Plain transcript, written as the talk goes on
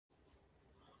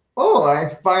Oh,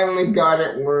 I finally got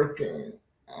it working.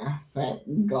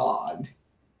 Thank God.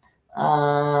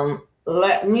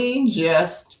 Let me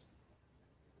just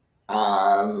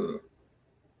um,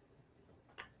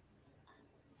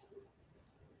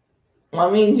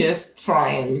 try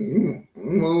and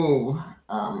move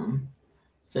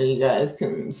so you guys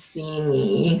can see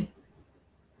me,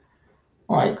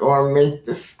 or make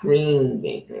the screen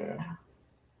bigger.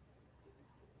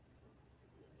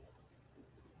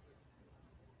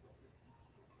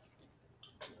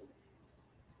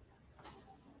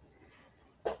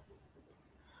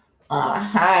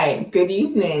 Hi, good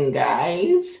evening,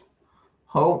 guys.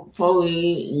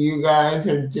 Hopefully, you guys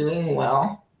are doing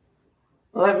well.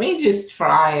 Let me just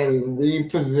try and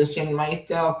reposition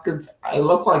myself because I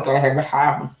look like I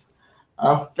have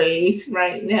a face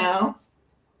right now.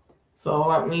 So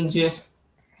let me just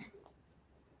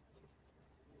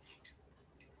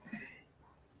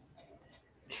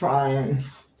try and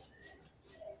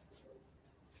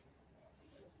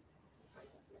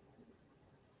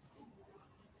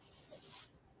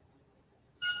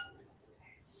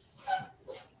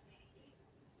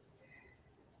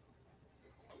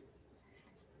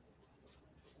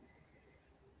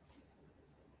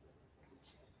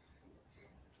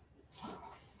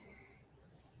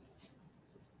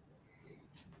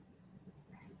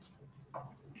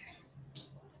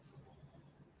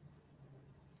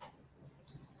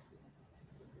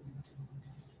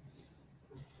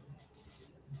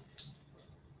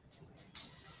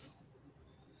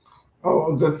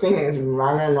oh, the thing is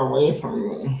running away from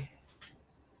me.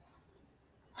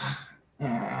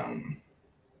 Um,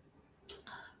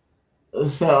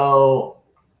 so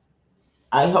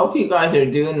I hope you guys are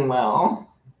doing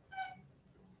well.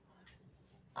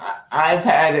 I've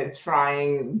had a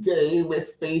trying day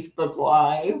with Facebook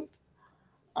Live.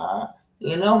 Uh,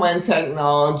 when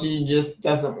technology just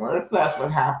doesn't work, that's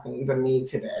what happened to me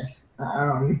today.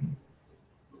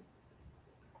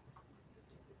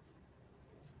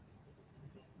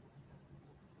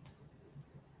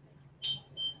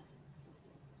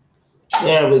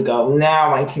 There we go.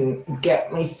 Now I can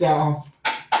get myself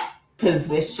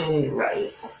positioned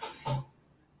right.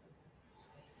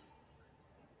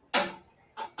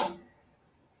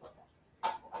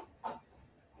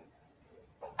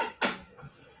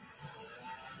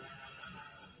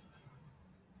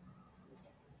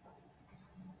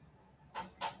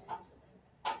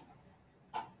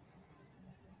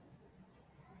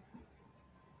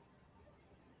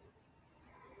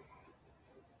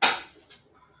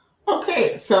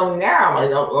 Okay, so now I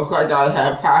don't look like I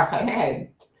have half a head.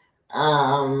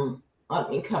 Let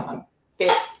me come a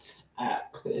bit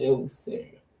closer.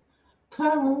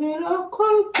 Come a little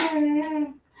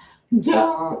closer.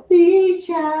 Don't be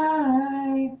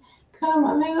shy. Come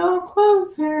a little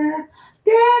closer.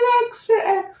 Get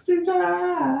extra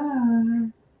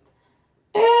dry.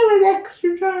 And an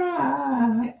extra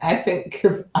dry. I think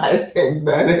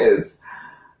that is.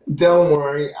 Don't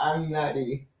worry, I'm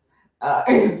nutty.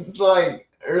 It's like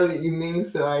early evening,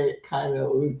 so I get kind of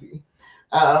loopy.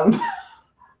 Um,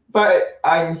 but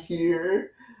I'm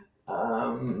here,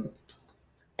 and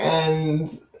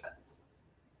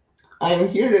I'm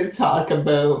here to talk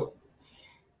about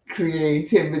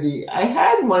creativity. I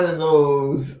had one of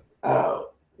those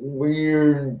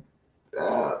weird,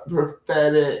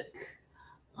 prophetic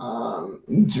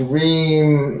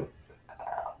dream,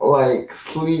 like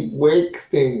sleep wake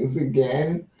things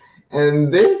again.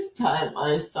 And this time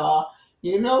I saw,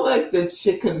 like the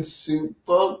chicken soup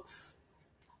books.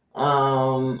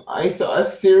 I saw a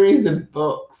series of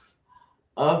books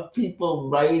of people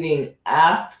writing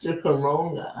after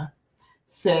Corona,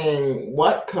 saying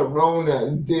what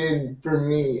Corona did for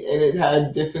me. And it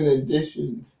had different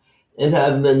editions. It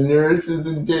had the nurses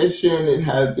edition, it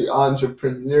had the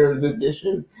entrepreneurs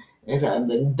edition, it had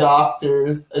the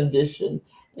doctors edition,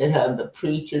 it had the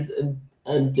preachers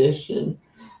edition.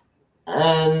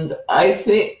 And I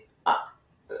think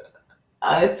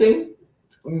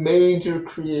major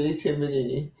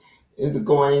creativity is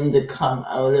going to come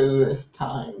out of this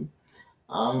time.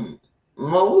 Um,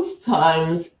 Most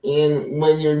times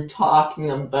when you're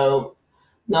talking about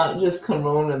not just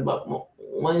Corona, but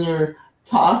when you're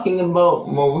talking about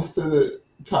most of the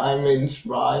time in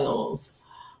trials,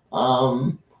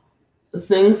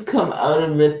 things come out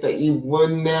of it that you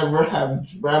would never have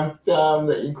dreamt of,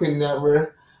 that you could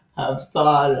never have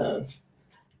thought of.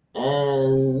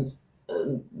 And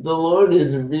the Lord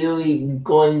is really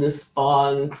going to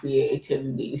spawn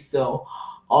creativity. So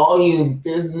all you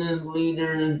business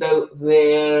leaders out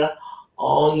there,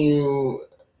 all you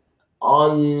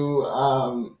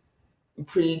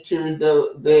preachers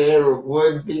out there,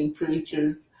 would-be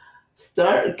preachers,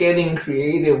 start getting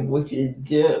creative with your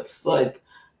gifts. Like,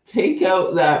 take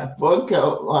out that book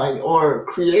outline or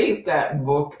create that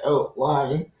book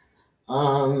outline.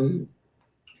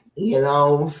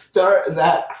 Start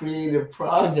that creative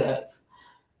project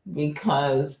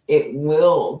because it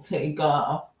will take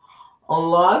off. A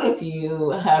lot of you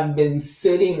have been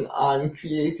sitting on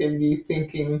creativity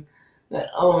thinking that,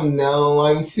 oh no,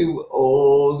 I'm too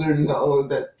old, or no,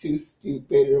 that's too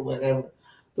stupid, or whatever.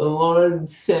 The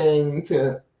Lord's saying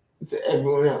to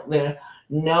everyone out there,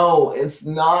 no, it's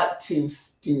not too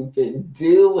stupid.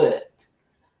 Do it.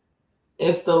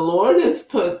 If the Lord has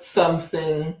put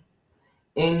something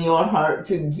in your heart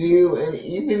to do, and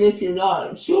even if you're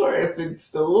not sure if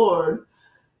it's the Lord,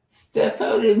 step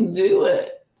out and do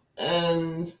it.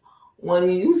 And when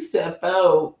you step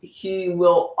out, He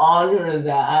will honor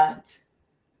that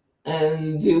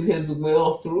and do His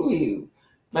will through you.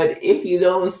 But if you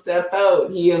don't step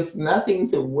out, He has nothing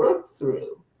to work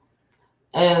through.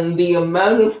 And the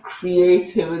amount of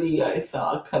creativity I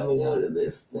saw coming out of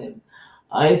this thing,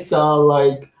 I saw,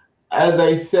 like, as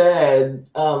I said,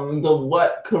 the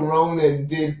What Corona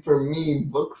Did For Me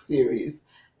book series.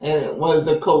 And it was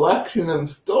a collection of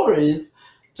stories,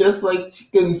 just like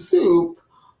Chicken Soup,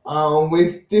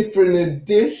 with different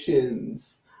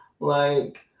editions.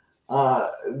 Like,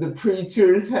 the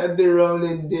preachers had their own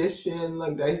edition,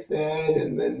 like I said,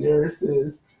 and the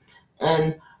nurses.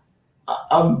 And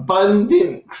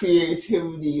abundant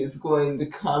creativity is going to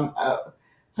come out,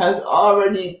 has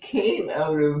already came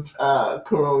out of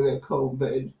Corona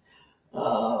COVID.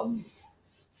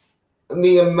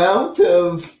 The amount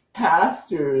of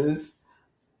pastors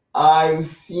I've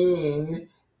seen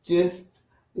just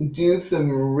do some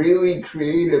really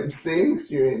creative things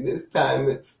during this time,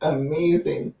 it's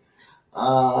amazing.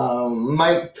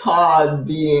 Mike Todd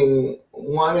being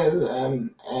one of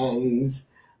them, and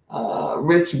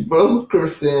Rich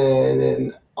Wilkerson,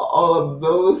 and all of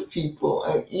those people,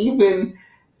 and even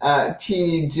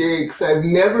T.D. Jakes. I've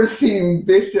never seen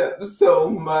Bishop so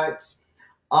much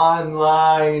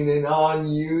online and on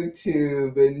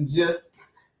YouTube, and just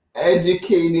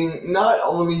educating, not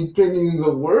only bringing the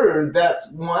word, that's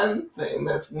one thing,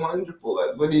 that's wonderful,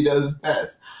 that's what he does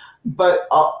best, but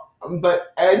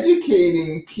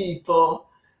educating people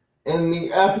in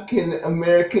the African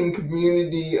American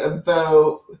community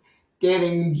about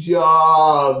getting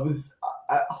jobs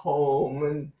at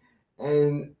home,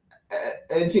 and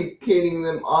educating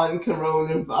them on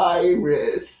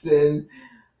coronavirus, and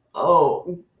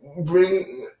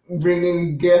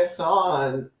bringing guests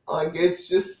on. Like, it's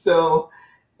just so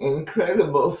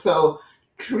incredible. So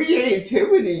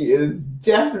creativity is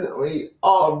definitely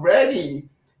already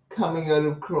coming out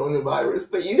of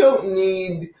coronavirus, but you don't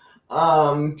need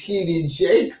T.D.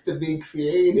 Jakes to be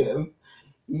creative.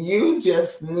 You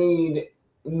just need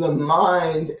the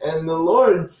mind. And the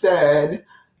Lord said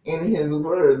in His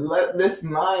word, let this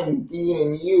mind be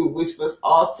in you, which was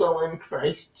also in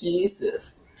Christ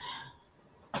Jesus.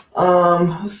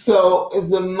 So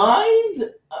the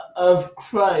mind of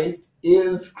Christ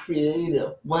is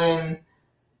creative. When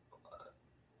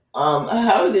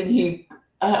how did he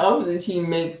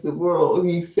make the world?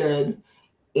 He said,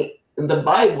 the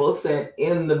Bible said,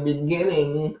 in the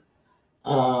beginning,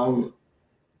 the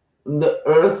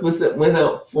earth was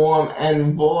without form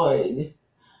and void.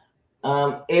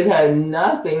 It had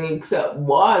nothing except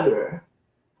water.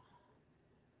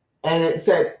 And it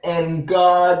said, and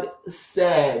God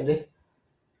said,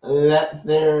 let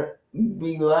there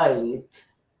be light.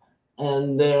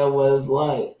 And there was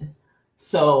light.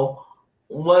 So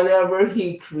whatever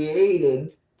He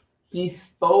created, He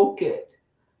spoke it.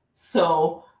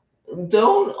 So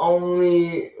don't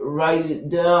only write it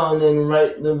down and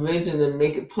write the vision and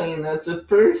make it plain. That's the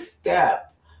first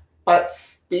step. But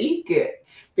speak it.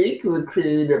 Speak the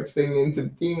creative thing into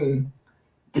being.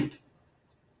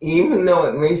 Even though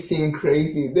it may seem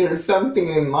crazy, there's something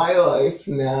in my life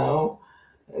now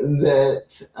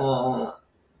that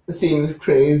seems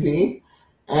crazy,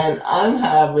 and I'm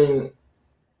having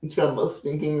trouble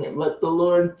speaking it, but the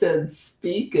Lord said,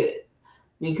 speak it.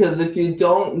 Because if you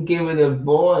don't give it a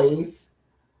voice,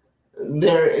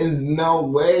 there is no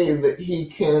way that He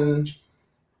can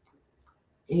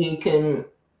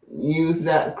use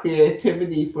that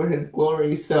creativity for His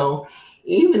glory. So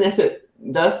even if it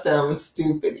does sound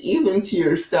stupid, even to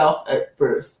yourself at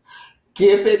first,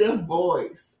 give it a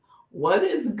voice. What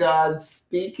is God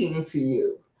speaking to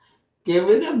you? Give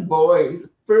it a voice.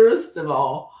 First of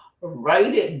all,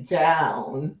 write it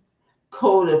down,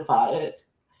 codify it,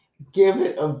 give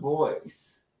it a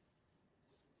voice.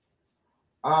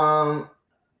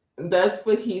 That's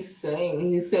what He's saying.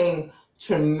 He's saying,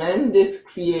 tremendous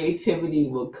creativity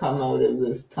will come out of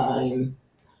this time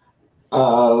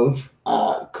of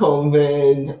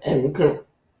COVID and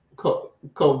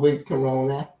COVID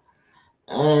corona.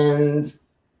 And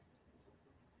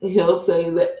he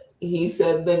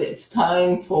said that it's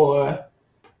time for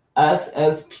us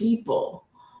as people,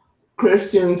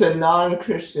 Christians and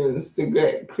non-Christians, to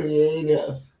get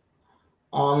creative,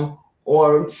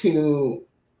 or to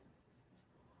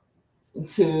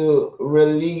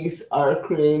release our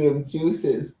creative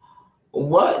juices.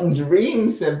 What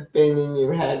dreams have been in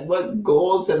your head? What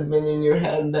goals have been in your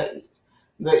head that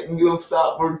you have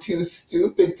thought were too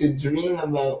stupid to dream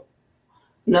about?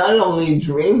 Not only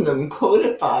dream them,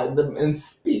 codify them and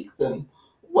speak them.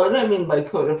 What I mean by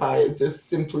codify is just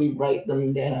simply write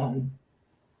them down.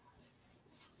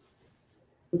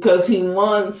 Because he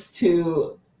wants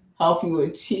to help you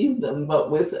achieve them,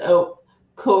 but without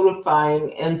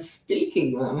codifying and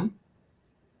speaking them,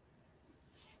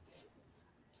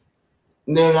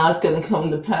 they're not going to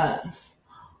come to pass.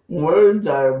 Words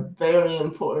are very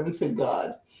important to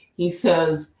God. He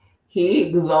says he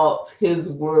exalts his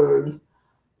word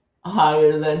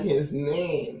higher than his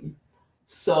name.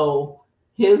 So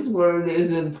his word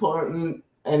is important,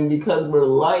 and because we're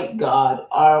like God,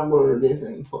 our word is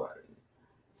important.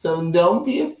 So don't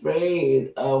be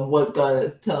afraid of what God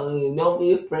is telling you. Don't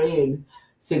be afraid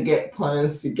to get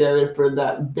plans together for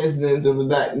that business or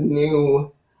that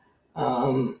new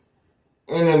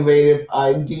innovative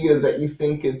idea that you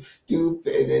think is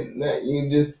stupid and that you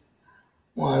just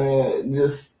want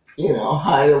to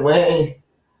hide away.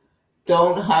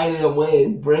 Don't hide it away.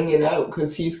 Bring it out,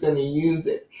 because he's going to use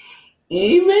it.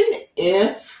 Even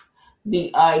if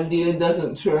the idea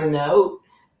doesn't turn out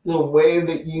the way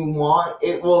that you want,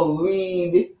 it will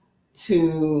lead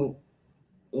to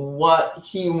what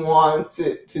he wants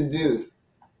it to do.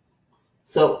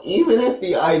 So even if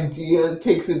the idea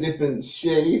takes a different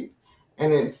shape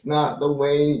and it's not the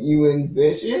way you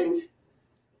envisioned,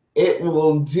 it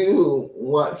will do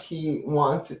what he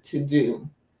wants it to do.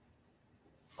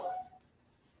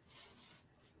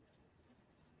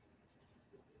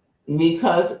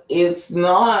 Because it's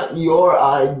not your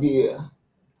idea.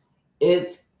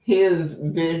 It's his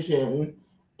vision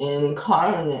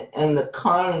incarnate, and the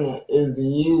incarnate is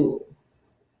you.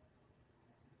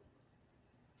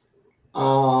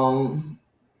 And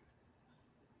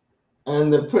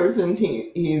the person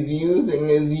he's using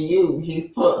is you. He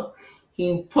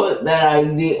put that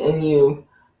idea in you.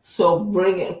 So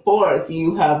bring it forth.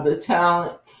 You have the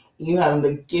talent. You have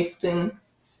the gifting.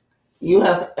 You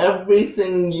have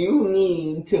everything you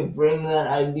need to bring that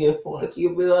idea forth.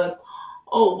 You'll be like,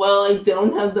 oh, well, I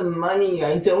don't have the money.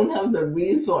 I don't have the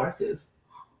resources.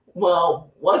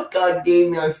 Well, what God gave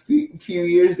me a few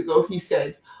years ago, he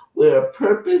said, where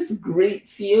purpose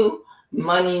greets you,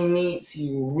 money meets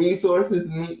you, resources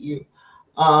meet you.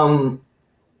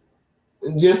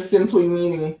 Just simply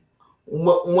meaning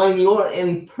when you're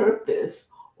in purpose,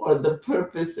 or the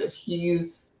purpose that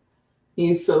he's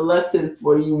selected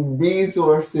for you,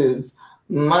 resources,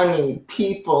 money,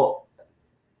 people,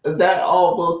 that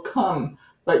all will come.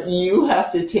 But you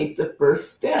have to take the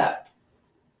first step.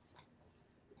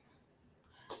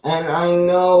 And I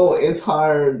know it's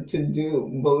hard to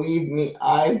do. Believe me,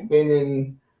 I've been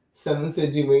in some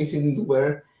situations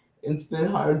where it's been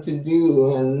hard to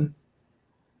do,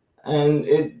 and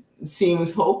it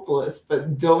seems hopeless,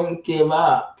 but don't give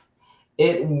up.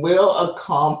 It will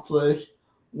accomplish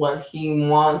what he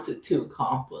wants it to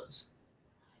accomplish.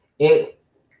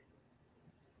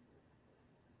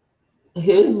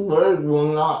 His word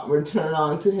will not return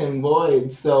unto him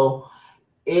void. So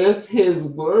if his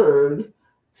word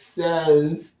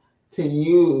says to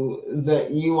you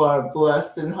that you are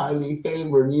blessed and highly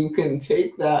favored, you can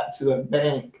take that to the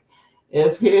bank.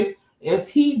 If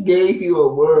he gave you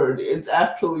a word, it's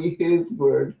actually his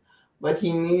word, but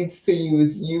he needs to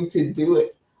use you to do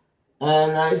it.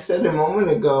 And I said a moment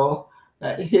ago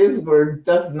that his word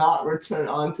does not return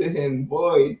unto him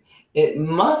void. It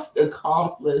must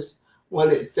accomplish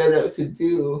what it set out to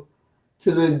do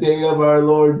to the day of our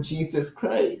Lord Jesus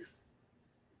Christ.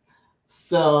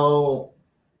 So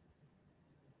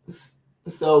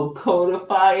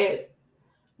codify it,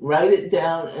 write it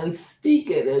down, and speak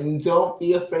it, and don't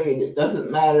be afraid. It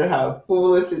doesn't matter how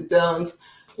foolish it sounds.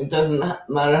 It doesn't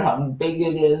matter how big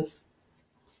it is.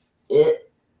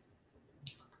 It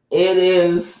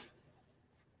is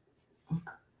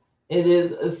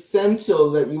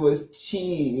essential that you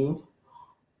achieve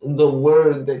the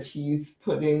word that he's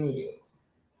put in you,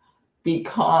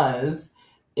 because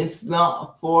it's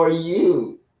not for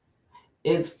you.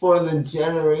 It's for the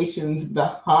generations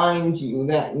behind you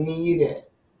that need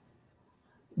it.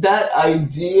 that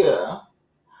idea,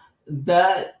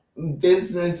 that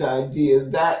business idea,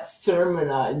 that sermon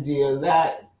idea,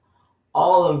 that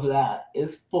all of that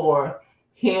is for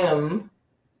him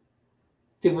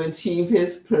to achieve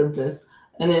his purpose,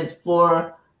 and it's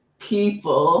for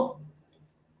people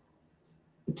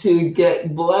to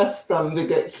get blessed from, to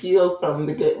get healed from,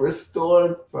 to get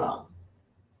restored from.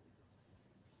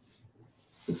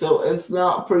 So it's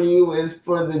not for you, it's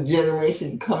for the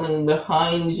generation coming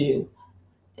behind you.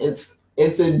 It's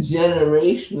a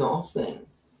generational thing.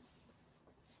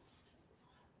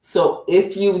 So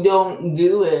if you don't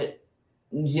do it,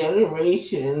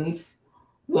 generations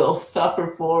will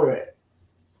suffer for it.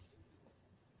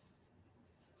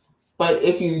 But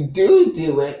if you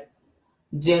do it,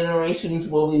 generations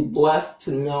will be blessed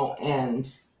to no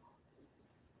end.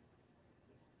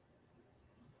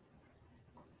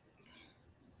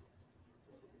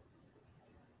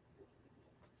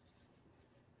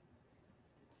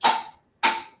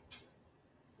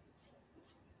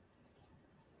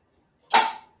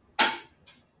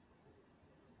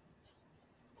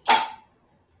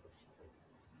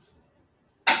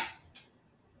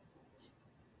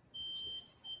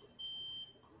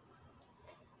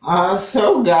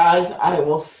 So guys, I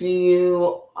will see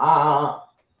you,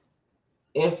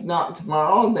 if not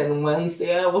tomorrow, then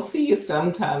Wednesday. I will see you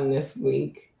sometime this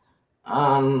week.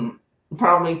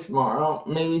 Probably tomorrow,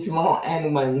 maybe tomorrow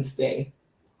and Wednesday.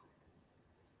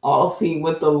 I'll see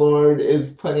what the Lord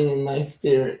is putting in my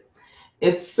spirit.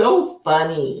 It's so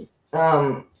funny.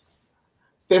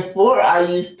 Before I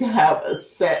used to have a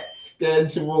set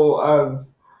schedule of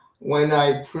when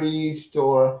I preached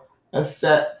or a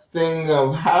set thing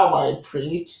of how I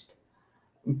preached,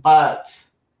 but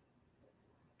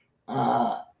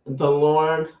the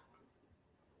Lord,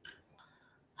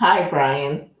 hi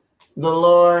Brian, the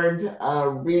Lord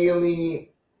really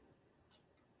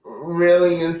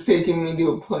is taking me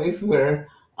to a place where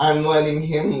I'm letting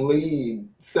him lead.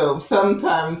 So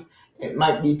sometimes it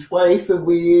might be twice a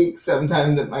week,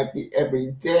 sometimes it might be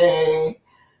every day,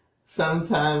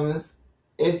 sometimes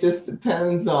it just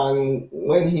depends on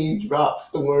when he drops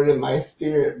the word in my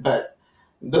spirit, but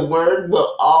the word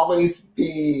will always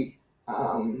be,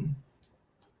 the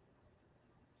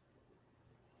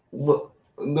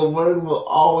word will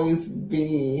always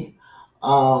be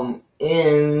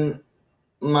in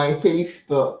my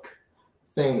Facebook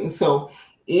thing. So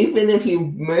even if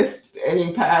you missed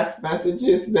any past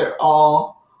messages, they're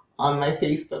all on my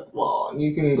Facebook wall.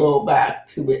 You can go back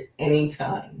to it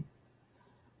anytime.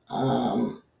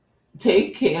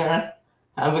 Take care.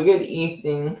 Have a good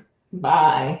evening.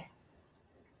 Bye.